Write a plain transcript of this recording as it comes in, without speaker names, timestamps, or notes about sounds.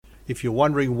If you're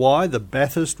wondering why the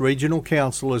Bathurst Regional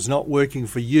Council is not working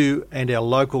for you and our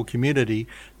local community,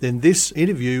 then this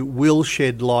interview will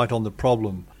shed light on the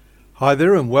problem. Hi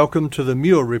there and welcome to the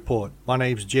Muir Report. My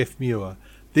name's Jeff Muir.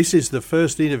 This is the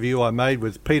first interview I made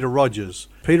with Peter Rogers.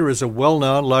 Peter is a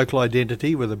well-known local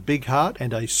identity with a big heart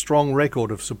and a strong record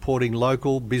of supporting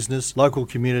local business, local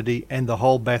community and the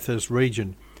whole Bathurst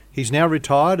region. He's now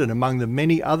retired, and among the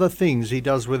many other things he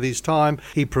does with his time,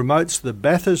 he promotes the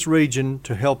Bathurst region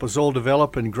to help us all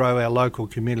develop and grow our local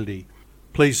community.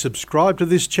 Please subscribe to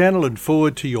this channel and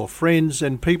forward to your friends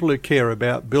and people who care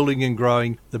about building and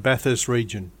growing the Bathurst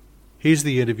region. Here's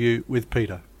the interview with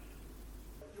Peter.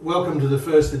 Welcome to the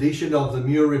first edition of the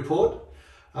Muir Report.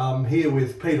 I'm here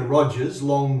with Peter Rogers,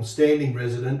 long-standing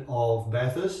resident of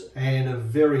Bathurst and a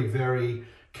very, very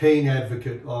keen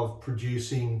advocate of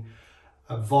producing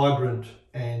a vibrant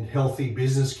and healthy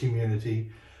business community,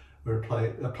 where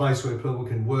a place where people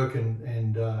can work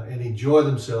and enjoy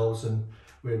themselves, and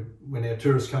where when our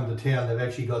tourists come to town, they've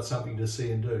actually got something to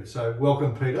see and do. So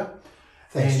welcome, Peter.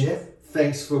 Thanks, Jeff.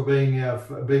 Thanks for being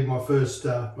my first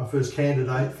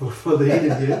candidate for the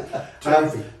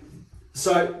interview.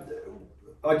 So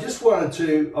I just wanted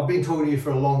to, I've been talking to you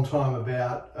for a long time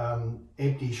about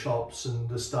empty shops and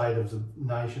the state of the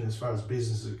nation as far as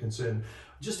business is concerned.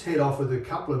 Just head off with a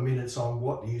couple of minutes on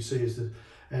what you see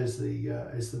as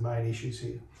the main issues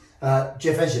here.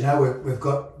 Jeff, as you know,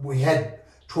 we had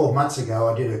 12 months ago,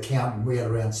 I did a count and we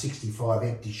had around 65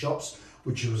 empty shops,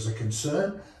 which was a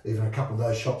concern. Even a couple of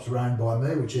those shops were owned by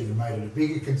me, which even made it a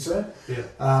bigger concern.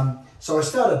 Yeah. So I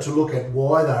started to look at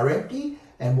why they're empty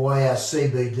and why our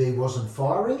CBD wasn't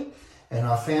firing. And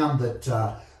I found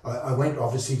that I went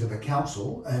obviously to the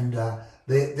council, and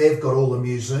they've got all the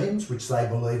museums, which they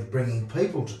believe bringing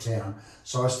people to town.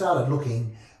 So I started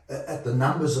looking at the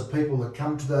numbers of people that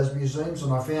come to those museums,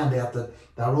 and I found out that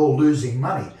they're all losing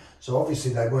money. So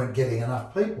obviously they weren't getting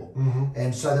enough people. Mm-hmm.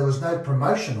 And so there was no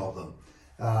promotion of them.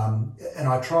 And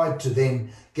I tried to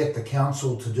then get the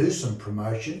council to do some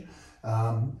promotion,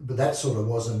 but that sort of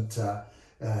wasn't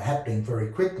happening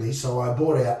very quickly. So I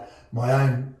bought out my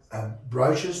own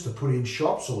brochures to put in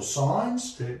shops or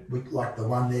signs, like the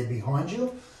one there behind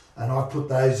you, and I put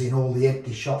those in all the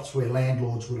empty shops where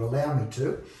landlords would allow me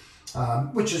to,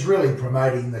 which is really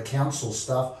promoting the council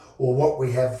stuff or what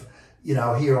we have,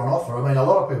 here on offer. I mean, a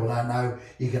lot of people don't know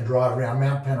you can drive around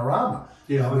Mount Panorama.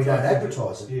 Yeah, we don't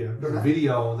advertise it. Yeah, I've got a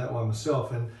video on that one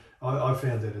myself, and I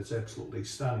found that it's absolutely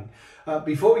stunning.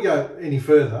 Before we go any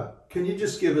further, can you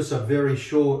just give us a very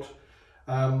short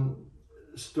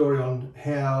story on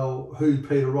who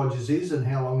Peter Rogers is and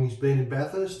how long he's been in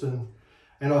Bathurst? And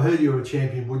I heard you were a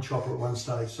champion woodchopper at one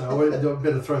stage, so I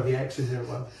better throw the axe in there at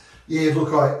one. Yeah,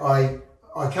 look,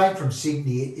 I came from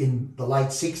Sydney in the late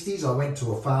 60s. I went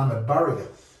to a farm at Burriga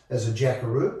as a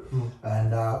jackaroo,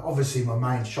 and obviously my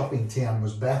main shopping town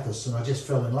was Bathurst, and I just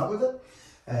fell in love with it.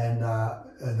 And I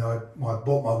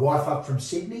brought my wife up from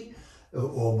Sydney,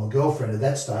 or my girlfriend at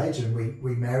that stage, and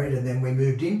we married, and then we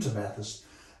moved into Bathurst.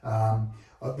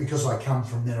 Because I come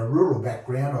from then a rural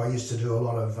background, I used to do a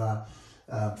lot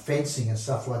of fencing and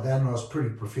stuff like that, and I was pretty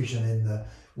proficient in the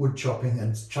wood chopping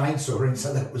and chainsawing,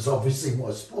 so that was obviously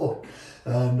my sport.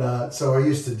 And so I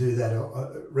used to do that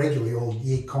regularly, all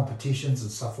year competitions and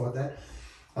stuff like that.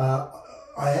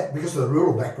 Because of the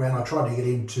rural background, I tried to get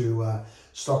into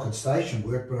stock and station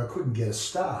work, but I couldn't get a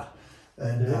start.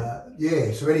 And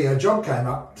so anyhow, John came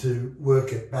up to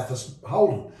work at Bathurst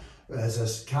Holden as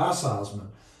a car salesman,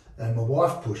 and my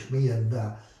wife pushed me, and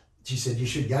she said, "You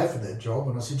should go for that job."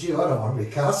 And I said, "Gee, I don't want to be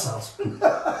a car salesman."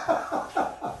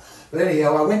 But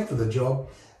anyhow, I went for the job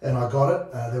and I got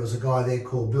it. There was a guy there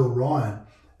called Bill Ryan,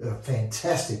 a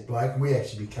fantastic bloke, and we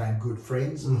actually became good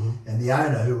friends. Mm-hmm. And the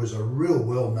owner, who was a real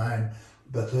well-known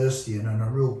Bathurstian and a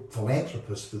real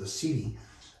philanthropist for the city.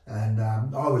 And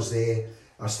I was there,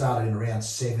 I started in around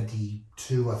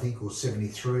 72, I think, or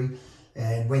 73,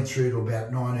 and went through to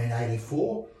about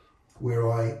 1984,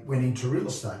 where I went into real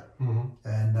estate. Mm-hmm.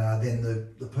 And then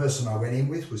the person I went in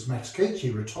with was Max Keach. He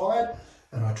retired,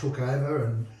 and I took over,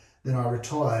 and then I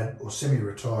retired, or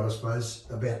semi-retired, I suppose,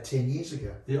 about 10 years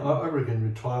ago. Yeah, I reckon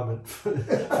retirement for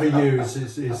you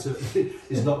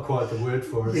is not quite the word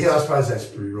for it. Yeah, I suppose that's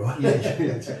pretty right.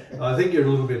 Yeah, I think you're a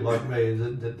little bit like me.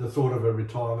 The thought of a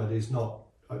retirement is not,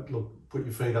 look, put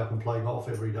your feet up and play golf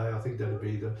every day. I think that would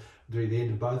be the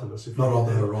end of both of us. If not on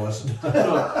the horizon.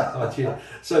 not yet.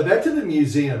 So back to the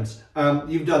museums.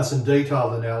 You've done some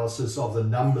detailed analysis of the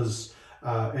numbers,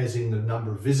 as in the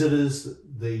number of visitors,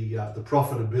 the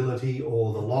profitability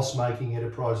or the loss-making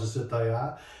enterprises that they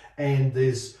are, and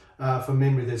there's from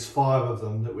memory there's 5 of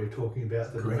them that we're talking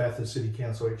about that Correct. the Bathurst City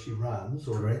Council actually runs.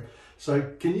 Correct.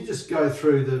 So can you just go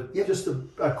through just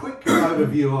a quick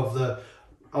overview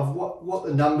of what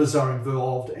the numbers are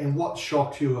involved and what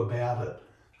shocked you about it?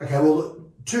 Okay, well,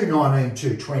 219,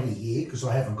 220 here, because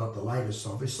I haven't got the latest,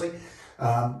 obviously.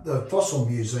 The Fossil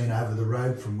Museum over the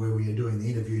road from where we are doing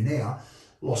the interview now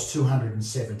lost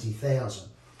 270,000.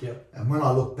 Yep. And when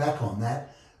I look back on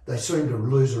that, they seem to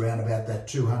lose around about that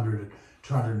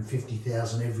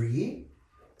 250,000 every year.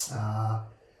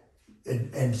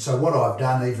 And so what I've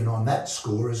done even on that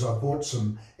score is I brought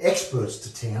some experts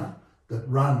to town that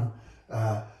run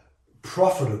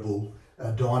profitable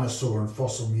dinosaur and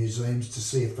fossil museums to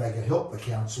see if they could help the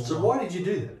council. So why did you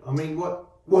do that? I mean,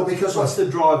 because what's the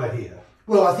driver here?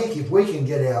 Well, I think if we can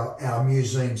get our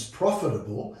museums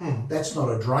profitable, that's not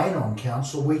a drain on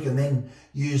council. We can then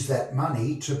use that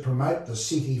money to promote the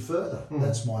city further.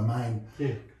 That's my main,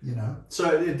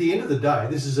 So at the end of the day,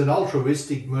 this is an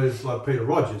altruistic move by Peter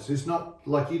Rogers. It's not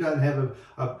like you don't have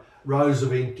a rows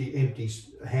of empty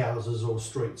houses or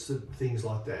streets, things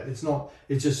like that. It's not.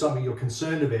 It's just something you're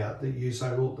concerned about, that you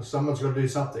say, well, someone's got to do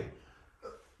something.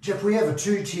 Jeff, we have a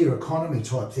two-tier economy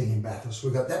type thing in Bathurst.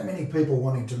 We've got that many people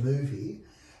wanting to move here,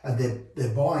 and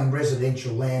they're buying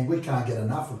residential land. We can't get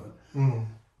enough of it,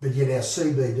 but yet our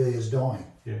CBD is dying.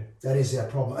 Yeah, that is our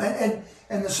problem, and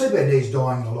the CBD is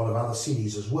dying in a lot of other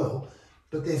cities as well.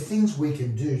 But there are things we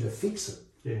can do to fix it.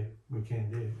 Yeah, we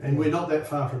can do, and we're not that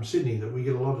far from Sydney that we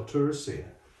get a lot of tourists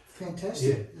here.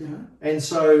 Fantastic, And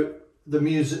so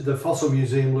the Fossil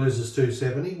Museum loses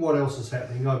 270. What else is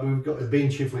happening? We've got the Ben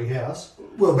Chifley House.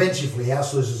 Well, Ben Chifley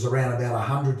House loses around about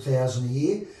 100,000 a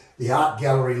year. The Art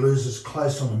Gallery loses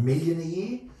close on $1 million a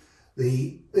year.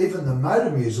 Even the Motor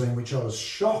Museum, which I was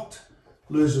shocked,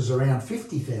 loses around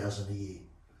 50,000 a year.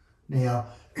 Now,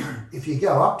 if you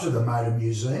go up to the Motor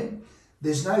Museum,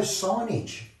 there's no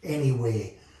signage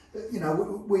anywhere.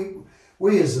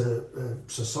 We as a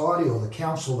society or the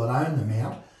council that own the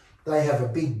Mount, they have a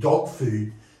big dog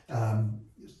food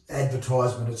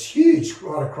advertisement. It's huge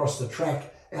right across the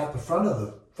track out the front of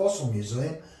the Fossil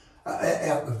Museum,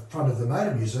 out the front of the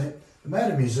Motor Museum. The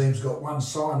Motor Museum's got one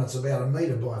sign that's about 1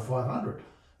 metre by 500.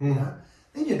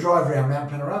 Then you drive around Mount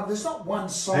Panorama, there's not one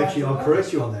sign. Actually, I'll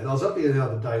correct you on that. I was up there the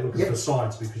other day looking for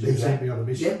signs because you sent me on a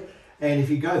mission. Yep. And if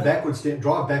you go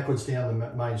drive backwards down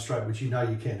the main straight, which you know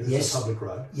you can do, it's a public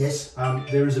road. Yes.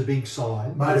 There is a big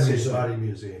sign that says Motor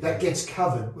Museum. That gets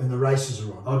covered when the races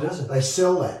are on. Oh, does it? They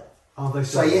sell that. Oh, they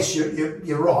sell So that. yes,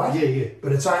 you're right. Yeah.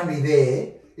 But it's only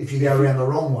there if you go around the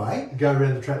wrong way. Go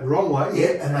around the track the wrong way.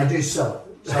 Yeah, and they do sell it.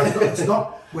 So it's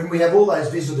not when we have all those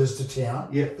visitors to town.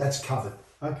 Yeah, that's covered.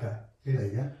 Okay. Yeah. There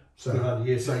you go. So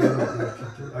okay.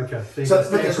 So,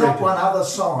 but there's not one other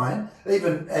sign,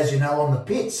 even as you know, on the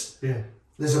pits. Yeah.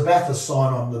 There's a Bathurst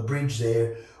sign on the bridge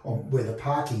there, on where the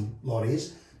parking lot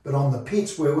is. But on the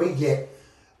pits where we get,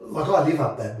 like I live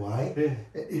up that way,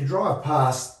 you drive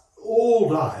past all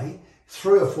day,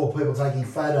 3 or 4 people taking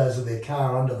photos of their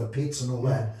car under the pits and all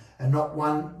that, and not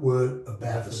one word of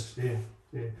Bathurst. Yeah.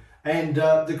 And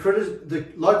the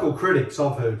local critics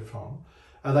I've heard from,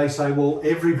 they say, well,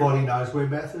 everybody knows where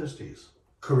Bathurst is.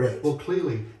 Correct. Well,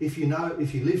 clearly, if you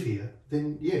live here,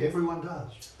 then yeah, everyone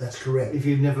does. That's correct. If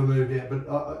you've never moved out. But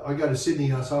I go to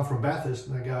Sydney, and I say I'm from Bathurst,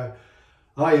 and they go,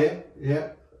 oh yeah.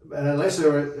 And unless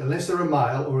they're a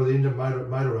male or they're into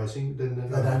motor racing, then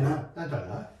they don't know. They don't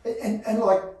know. And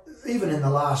like, even in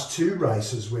the last 2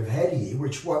 races we've had here,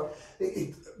 which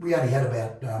we only had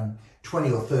about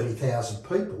 20 or 30,000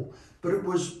 people, but it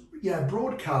was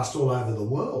broadcast all over the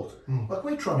world. Like,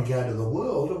 we're trying to go to the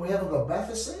world and we haven't got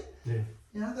Bathurst there.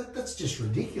 Yeah. That's just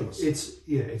ridiculous.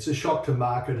 It's a shock to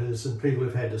marketers and people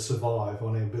who've had to survive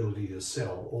on our ability to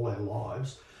sell all our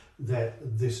lives, that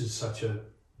this is such a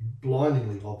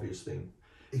blindingly obvious thing.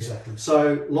 Exactly.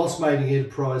 So loss-making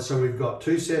enterprise. So we've got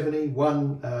 270,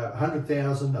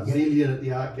 100,000, $1 million at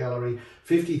the Art Gallery,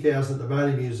 50,000 at the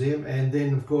Motor Museum, and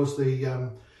then of course the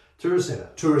Tourist Centre.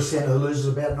 Tourist Centre loses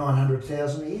about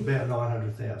 900,000 a year. About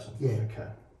 900,000. Yeah. Okay.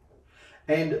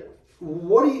 And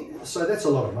so that's a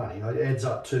lot of money. It adds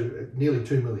up to nearly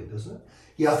 2 million, doesn't it?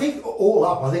 Yeah, I think all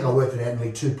up, I worked it out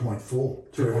nearly 2.4.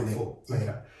 2.4.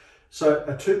 Okay. So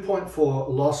a 2.4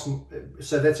 loss,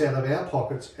 so that's out of our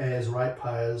pockets as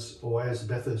ratepayers or as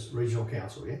Bathurst Regional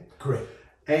Council, yeah? Correct.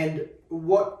 And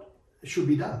what should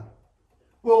be done?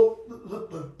 Well,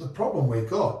 the problem we've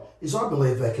got is I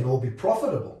believe they can all be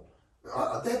profitable.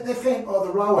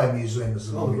 The Railway Museum is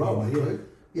another one.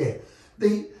 Yeah.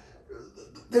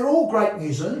 They're all great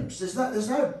museums. There's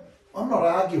no. I'm not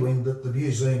arguing that the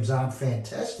museums aren't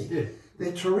fantastic. Yeah.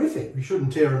 They're terrific. You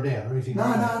shouldn't tear them down or anything. No.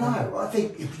 I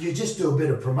think if you just do a bit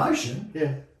of promotion,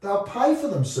 they'll pay for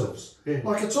themselves. Yeah.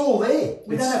 Like it's all there.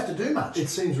 We don't have to do much. It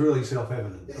seems really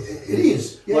self-evident. It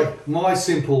is. Yeah. Like my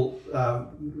simple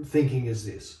thinking is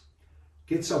this: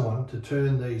 get someone to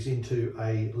turn these into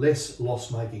a less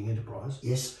loss-making enterprise.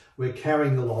 Yes. We're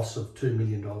carrying the loss of $2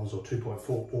 million or 2.4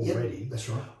 already. Yep, that's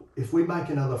right. If we make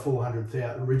another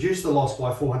 400,000, reduce the loss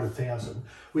by 400,000,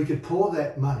 we could pour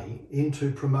that money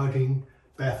into promoting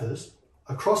Bathurst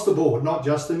across the board, not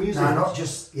just the museums. No, not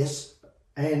just, yes.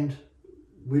 And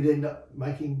we'd end up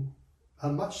making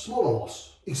a much smaller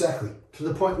loss. Exactly. To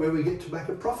the point where we get to make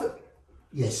a profit.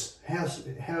 Yes. How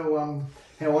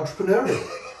entrepreneurial.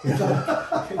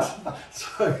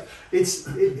 So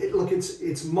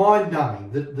it's mind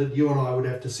numbing that you and I would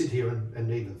have to sit here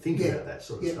and even think about that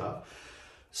sort of stuff.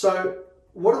 So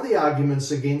what are the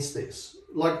arguments against this?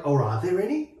 Like, or are there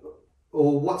any?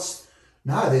 Or what's...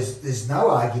 No, there's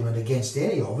no argument against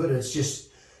any of it. It's just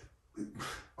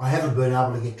I haven't been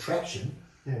able to get traction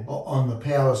on the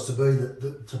powers to be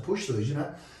to push these, you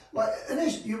know. Like, and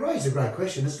as you raise a great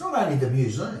question, it's not only the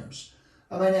museums.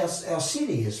 I mean, our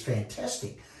city is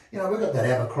fantastic. You know, we've got that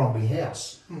Abercrombie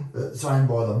house that's owned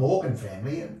by the Morgan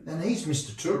family, and he's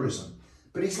Mr. Tourism,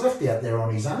 but he's left out there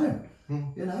on his own.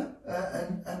 You know,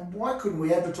 and why couldn't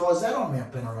we advertise that on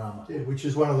Mount Panorama? Yeah, which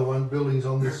is one of the buildings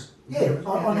on this.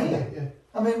 On here. Yeah.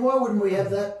 I mean, why wouldn't we have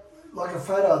that, like a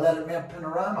photo of that at Mount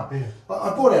Panorama? Yeah.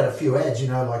 I brought out a few ads, you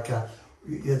know, like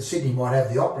Sydney might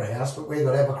have the Opera House, but we've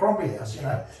got Abercrombie House, you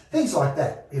know, things like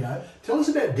that, you know. Tell us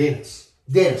about Dennis.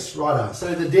 Dennis, right.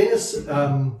 So the Dennis,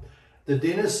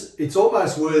 it's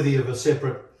almost worthy of a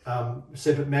separate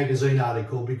magazine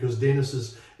article because Dennis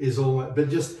is almost, but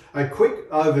just a quick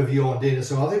overview on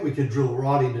Dennis, and I think we could drill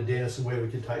right into Dennis and where we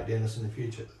could take Dennis in the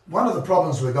future. One of the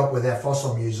problems we've got with our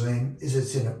fossil museum is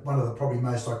it's in one of the probably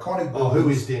most iconic buildings. Oh, who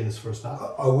is Dennis for a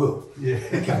start? I will. Yeah.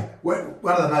 Okay. One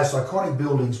of the most iconic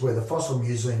buildings where the fossil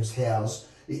museum's housed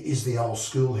is the old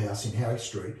schoolhouse in Howick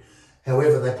Street.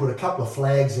 However, they put a couple of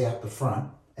flags out the front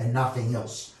and nothing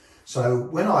else. So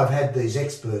when I've had these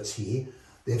experts here,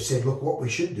 they've said, look, what we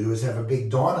should do is have a big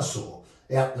dinosaur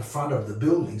out the front of the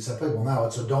building so people know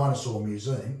it's a dinosaur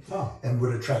museum and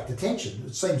would attract attention.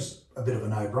 It seems a bit of a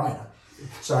no-brainer.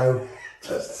 So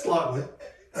slightly.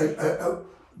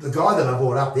 The guy that I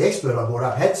brought up, the expert I brought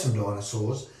up, had some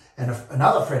dinosaurs, and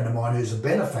another friend of mine who's a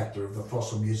benefactor of the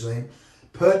Fossil Museum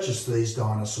purchased these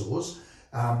dinosaurs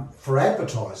for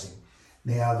advertising.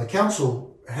 Now, the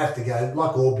council have to go,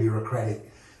 like all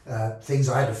bureaucratic things,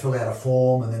 I had to fill out a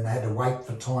form and then they had to wait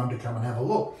for time to come and have a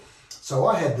look. So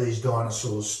I had these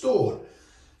dinosaurs stored.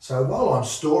 So while I'm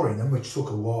storing them, which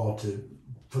took a while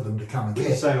for them to come and When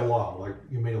get. you say a while, like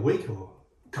you mean a week or?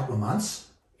 A couple of months.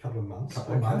 Couple of months.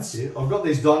 Couple of months. Yeah. I've got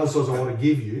these dinosaurs I want to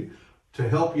give you to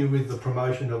help you with the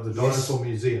promotion of the Dinosaur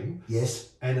Museum. Yes.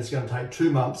 And it's going to take 2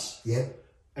 months. Yep.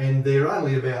 And they're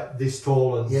only about this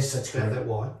tall and yes, that's about correct. that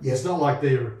wide. Yes. It's not like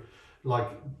they're like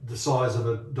the size of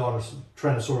a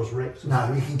Tyrannosaurus Rex.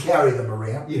 No, you can carry them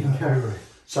around. You can carry them around.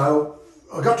 So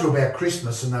I got to about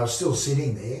Christmas and they were still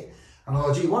sitting there. And I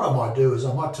thought, gee, what I might do is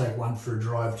I might take one for a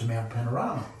drive to Mount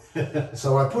Panorama.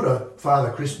 So I put a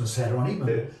Father Christmas hat on him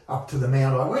and up to the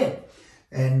mount I went.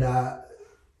 And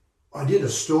I did a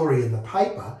story in the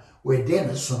paper where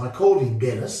Dennis, and I called him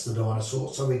Dennis, the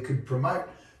dinosaur, so we could promote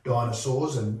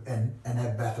dinosaurs and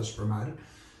have Bathurst promoted.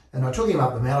 And I took him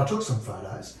up the mount, I took some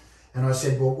photos, and I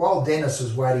said, well, while Dennis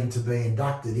is waiting to be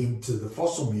inducted into the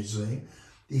Fossil Museum,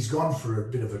 he's gone for a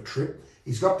bit of a trip.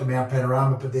 He's got to Mount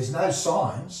Panorama, but there's no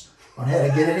signs on how to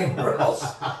get anywhere else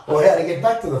or how to get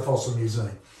back to the Fossil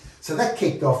Museum. So that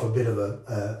kicked off a bit of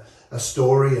a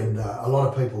story, and a lot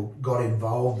of people got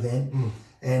involved then.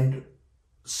 And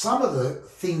some of the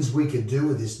things we could do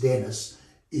with this Dennis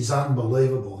is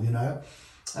unbelievable, you know.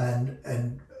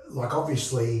 And like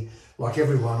obviously, like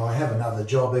everyone, I have another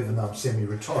job even though I'm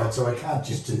semi-retired, so I can't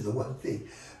just do the one thing.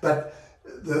 But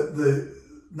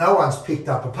no one's picked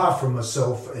up, apart from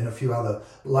myself and a few other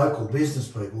local business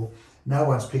people, no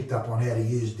one's picked up on how to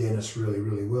use Dennis really,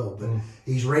 really well. But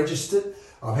he's registered.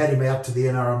 I've had him out to the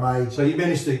NRMA. So you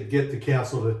managed to get the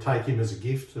council to take him as a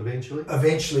gift eventually?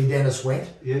 Eventually Dennis went.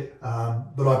 Yeah.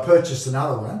 But I purchased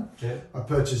another one. Yeah. I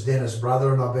purchased Dennis'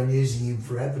 brother and I've been using him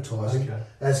for advertising. Okay.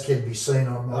 As can be seen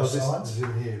on my sites. This is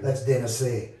in here. That's Dennis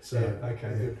there. So, yeah,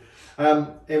 okay, good.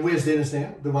 And where's Dennis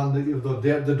now? The one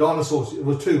that the dinosaurs, it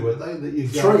was 2, weren't they? That you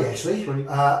Three actually. 3.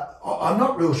 I'm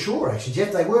not real sure actually,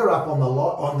 Jeff. They were up on the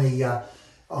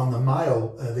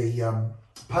mail, the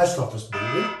post office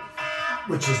building,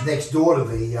 which is next door to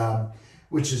the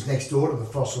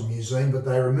Fossil Museum. But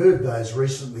they removed those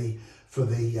recently for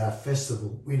the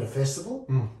winter festival,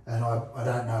 and I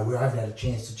don't know. We haven't had a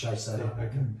chance to chase that up.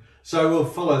 Okay. So we'll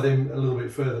follow them a little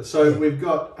bit further. So we've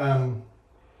got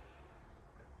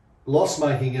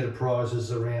loss-making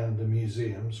enterprises around the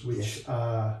museums, which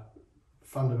are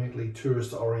fundamentally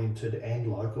tourist-oriented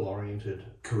and local-oriented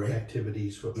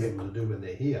activities for people to do when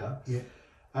they're here.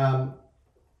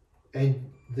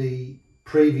 And the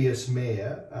previous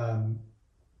mayor,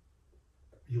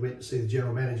 you went to see the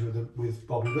general manager with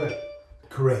Bobby Burke.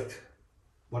 Correct.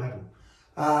 What happened?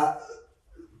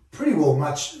 Pretty well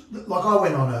much, like I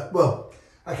went on at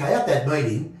that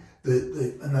meeting,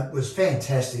 and that was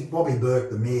fantastic. Bobby Burke,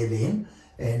 the mayor then,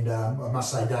 and I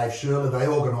must say Dave Shirley, they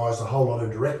organised a whole lot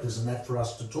of directors and that for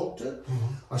us to talk to.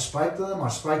 I spoke to them. I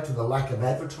spoke to the lack of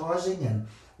advertising and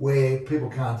where people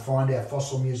can't find our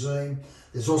fossil museum.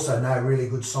 There's also no really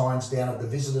good signs down at the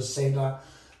visitor centre,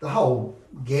 the whole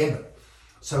gambit.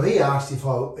 So he asked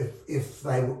if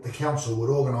the council would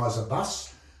organise a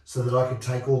bus so that I could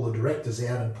take all the directors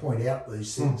out and point out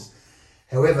these things.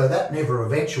 However, that never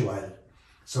eventuated.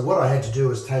 So what I had to do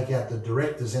was take out the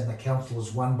directors and the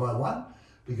councillors one by one,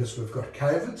 because we've got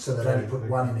COVID, so they'd only put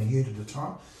one in a ute at a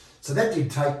time. So that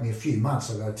did take me a few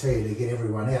months, I've got to tell you, to get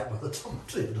everyone out by the time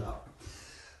I turned up.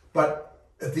 But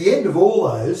at the end of all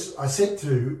those, I said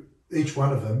to each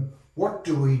one of them, what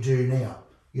do we do now?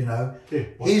 You know,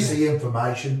 here's the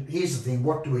information, here's the thing,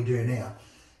 what do we do now?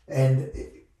 And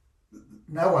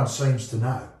no one seems to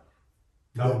know.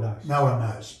 No one knows. No one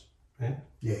knows.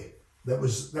 Yeah. That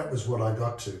was what I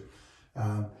got to.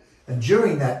 And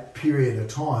during that period of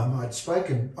time,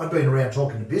 I'd been around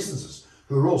talking to businesses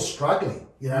who were all struggling.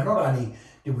 You know, not only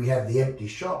did we have the empty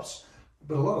shops,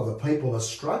 but a lot of the people are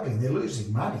struggling. They're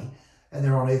losing money and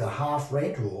they're on either half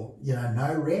rent or,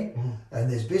 no rent.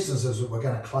 And there's businesses that were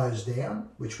going to close down,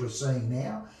 which we're seeing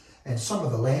now. And some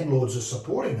of the landlords are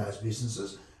supporting those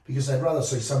businesses because they'd rather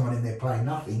see someone in there paying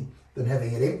nothing than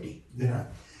having it empty, you know.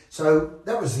 So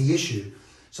that was the issue.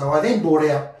 So I then brought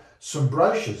out some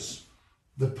brochures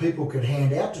that people could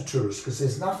hand out to tourists because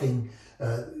there's nothing,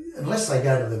 unless they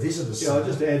go to the visitor centre. I'll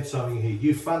just add something here.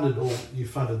 You funded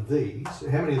these.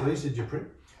 How many of these did you print?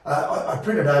 I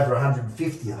printed over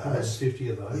 150 of those. 150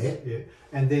 of those, yeah.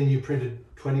 And then you printed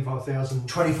 25,000?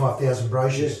 25,000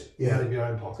 brochures. Yeah. Out of your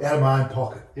own pocket. Out of my own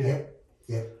pocket, yeah.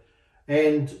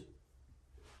 And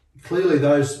clearly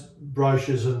those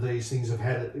brochures and these things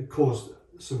have caused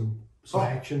some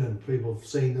action, and people have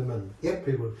seen them, and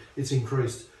it's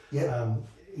increased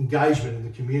engagement in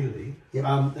the community.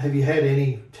 Have you had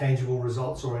any tangible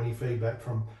results or any feedback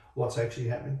from what's actually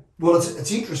happening? Well,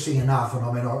 it's interesting enough, and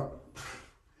I mean,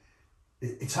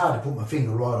 it's hard to put my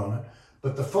finger right on it,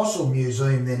 but the Fossil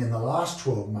Museum then in the last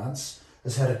 12 months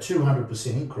has had a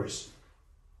 200% increase.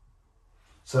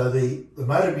 So the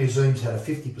Motor Museum's had a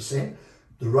 50%,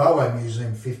 the Railway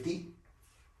Museum 50%,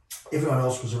 everyone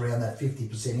else was around that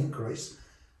 50% increase,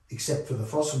 except for the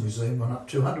Fossil Museum went up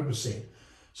 200%.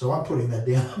 So I'm putting that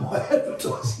down on my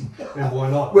advertising. And why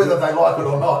not? Whether they like it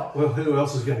or not. Well, who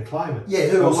else is going to claim it? Yeah,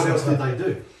 who else? What else did they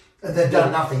do? And they've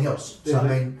done nothing else. So I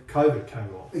mean, COVID came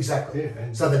along. Exactly.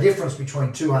 Yeah, so the difference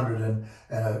between 200 and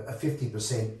a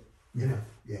 50%, Yeah,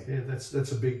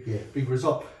 that's a big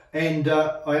result. And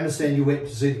I understand you went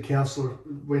to see the council.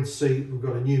 We've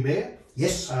got a new mayor.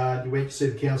 Yes. You went to see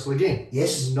the council again.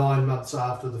 Yes. 9 months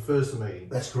after the first meeting.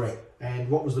 That's correct. And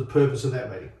what was the purpose of that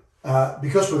meeting?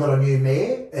 Because we've got a new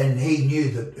mayor, and he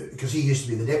knew that, because he used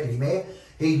to be the deputy mayor,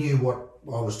 he knew what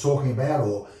I was talking about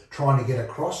or trying to get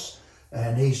across,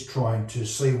 and he's trying to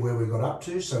see where we got up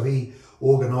to. So he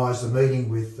organised a meeting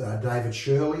with David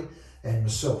Shirley and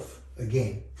myself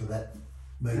again for that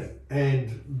meeting.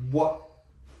 And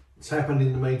what's happened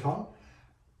in the meantime?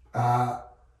 At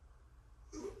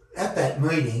that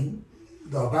meeting,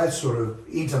 they were both sort of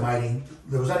intimating,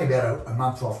 there was only about a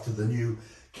month off to the new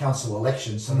council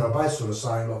elections, so they were both sort of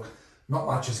saying, look, not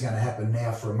much is going to happen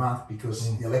now for a month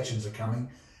because the elections are coming,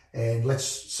 and let's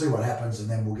see what happens and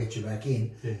then we'll get you back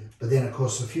in. Yeah. But then, of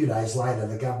course, a few days later,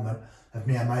 the government have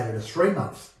now made it a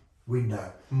 3-month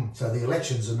window. So the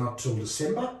elections are not till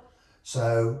December.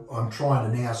 So I'm trying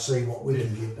to now see what we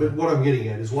can get done. But what I'm getting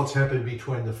at is what's happened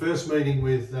between the first meeting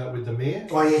with the mayor.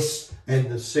 Oh yes. And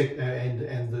the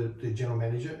and the general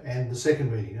manager, and the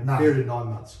second meeting, a Nothing. period of 9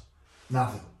 months.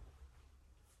 Nothing.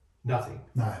 Nothing.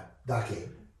 No, duckhead.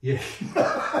 Yeah.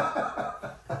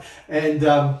 And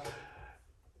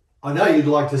I know you'd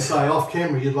like to say off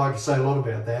camera, you'd like to say a lot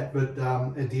about that, but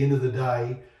at the end of the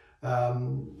day,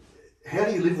 how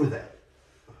do you live with that?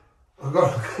 I've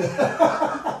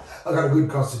got a good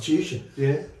constitution.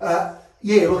 Yeah.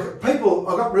 Look, I've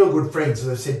got real good friends that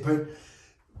have said, Pete,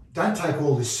 don't take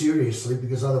all this seriously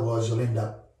because otherwise you'll end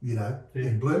up,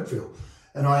 in Bloomfield.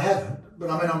 And I haven't, but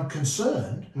I mean, I'm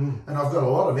concerned, and I've got a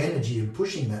lot of energy in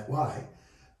pushing that way.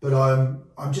 But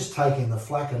I'm just taking the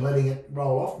flak and letting it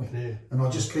roll off me, and I'll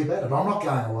just keep at it. I'm not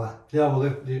going away. Yeah,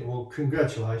 well,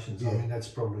 congratulations. I mean, that's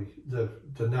probably the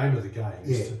name of the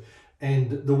game.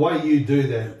 And the way you do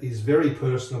that is very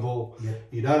personable.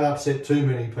 You don't upset too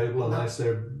many people unless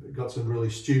they've got some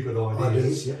really stupid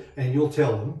ideas. And you'll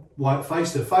tell them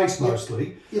face to face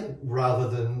mostly, rather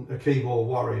than a keyboard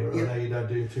warrior. I know you don't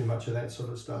do too much of that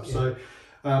sort of stuff. So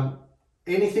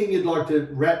anything you'd like to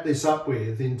wrap this up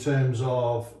with in terms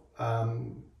of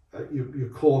your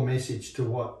core message to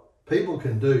what people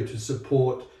can do to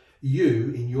support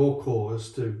you in your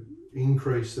cause to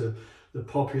increase the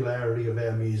popularity of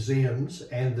our museums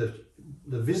and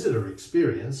the visitor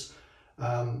experience,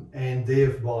 and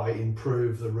thereby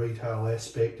improve the retail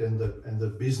aspect and the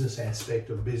business aspect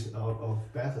of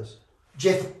Bathurst?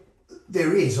 Jeff,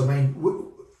 there is. I mean,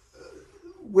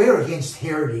 we're against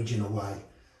heritage in a way,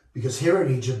 because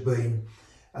heritage have been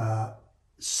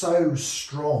so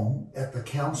strong at the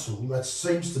council. That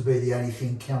seems to be the only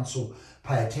thing council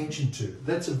pay attention to.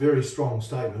 That's a very strong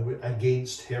statement,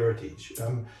 against heritage.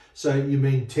 So you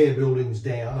mean tear buildings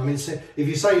down? I mean, if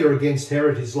you say you're against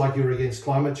heritage, like you're against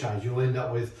climate change, you'll end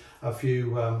up with a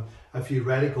few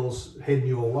radicals heading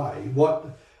your way.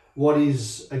 What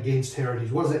is against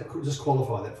heritage? What does that, just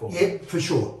qualify that for me? Yeah, for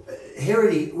sure.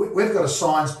 Heritage, we've got a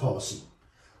science policy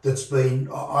that's been,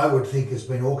 I would think, has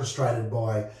been orchestrated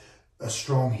by a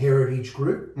strong heritage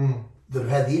group that have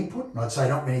had the input, and I'd say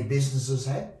not many businesses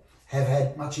have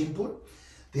had much input.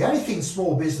 The only thing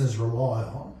small business rely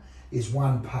on is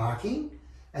parking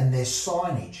and their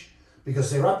signage, because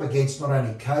they're up against not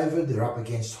only COVID, they're up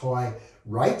against high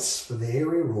rates for the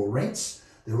area or rents.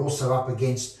 They're also up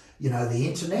against, the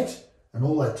internet and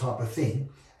all that type of thing,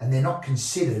 and they're not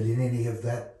considered in any of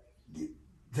that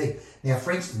thing. Now,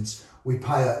 for instance, we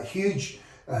pay a huge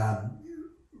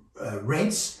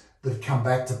rents that come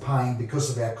back to paying because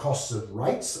of our costs of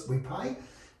rates that we pay.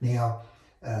 Now,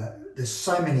 there's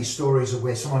so many stories of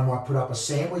where someone might put up a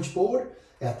sandwich board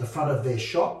out the front of their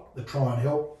shop to try and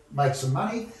help make some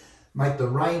money, make the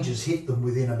rangers hit them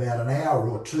within about an hour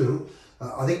or two.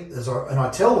 I think, and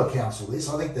I tell the council this,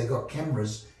 I think they've got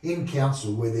cameras in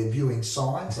council where they're viewing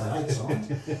signs, they hate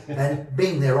signs, and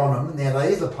being there on them. Now,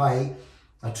 they either pay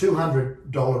a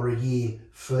 $200 a year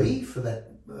fee for that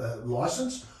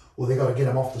licence, or they've got to get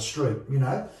them off the street,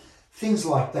 things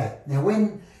like that. Now,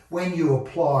 when you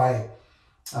apply,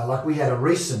 like we had a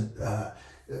recent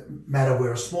matter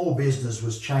where a small business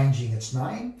was changing its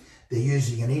name. They're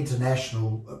using an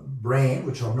international brand,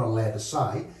 which I'm not allowed to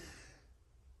say,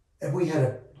 and we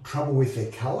had trouble with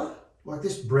their colour. Like,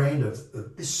 this brand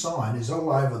of this sign is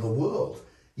all over the world,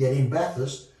 yet in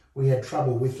Bathurst we had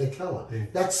trouble with their colour.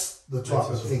 That's the type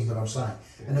of thing that I'm saying,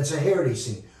 and it's a heritage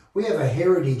thing. We have a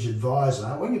heritage advisor.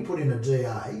 When you put in a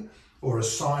DA or a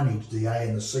signage DA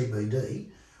in the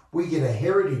CBD, we get a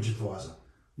heritage advisor.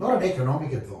 Not an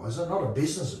economic advisor, not a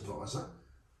business advisor,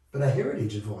 but a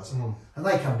heritage advisor. And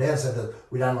they come down and say that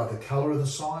we don't like the colour of the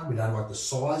sign, we don't like the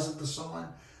size of the sign,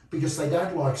 because they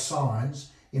don't like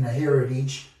signs in a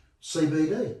heritage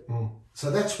CBD. So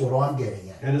that's what I'm getting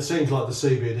at. And it seems like the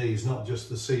CBD is not just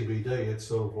the CBD, it's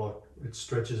sort of like, it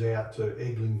stretches out to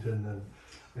Eglinton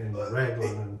and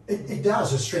Raglan. It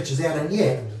does, it stretches out, and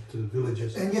yet to the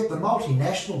villages. And yet the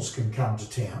multinationals can come to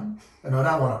town, and I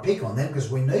don't want to pick on them because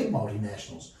we need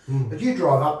multinationals. But you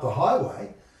drive up the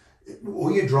highway,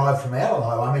 or you drive from out on the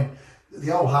highway. I mean,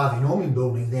 the old Harvey Norman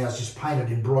building now is just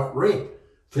painted in bright red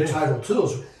for Total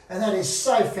Tools. And that is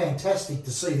so fantastic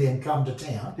to see them come to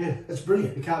town. It's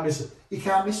brilliant. You can't miss it. You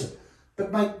can't miss it.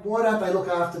 But mate, why don't they look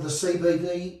after the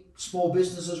CBD small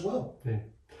business as well?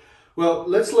 Well,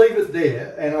 let's leave it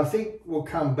there, and I think we'll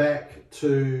come back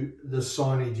to the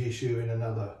signage issue in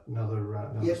another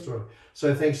story.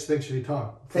 So thanks for your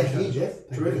time. Thank you, Jeff.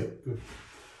 Terrific. Good.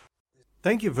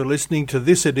 Thank you for listening to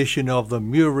this edition of the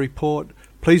Muir Report.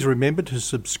 Please remember to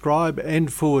subscribe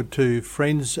and forward to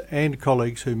friends and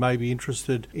colleagues who may be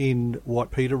interested in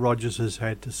what Peter Rogers has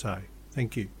had to say.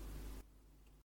 Thank you.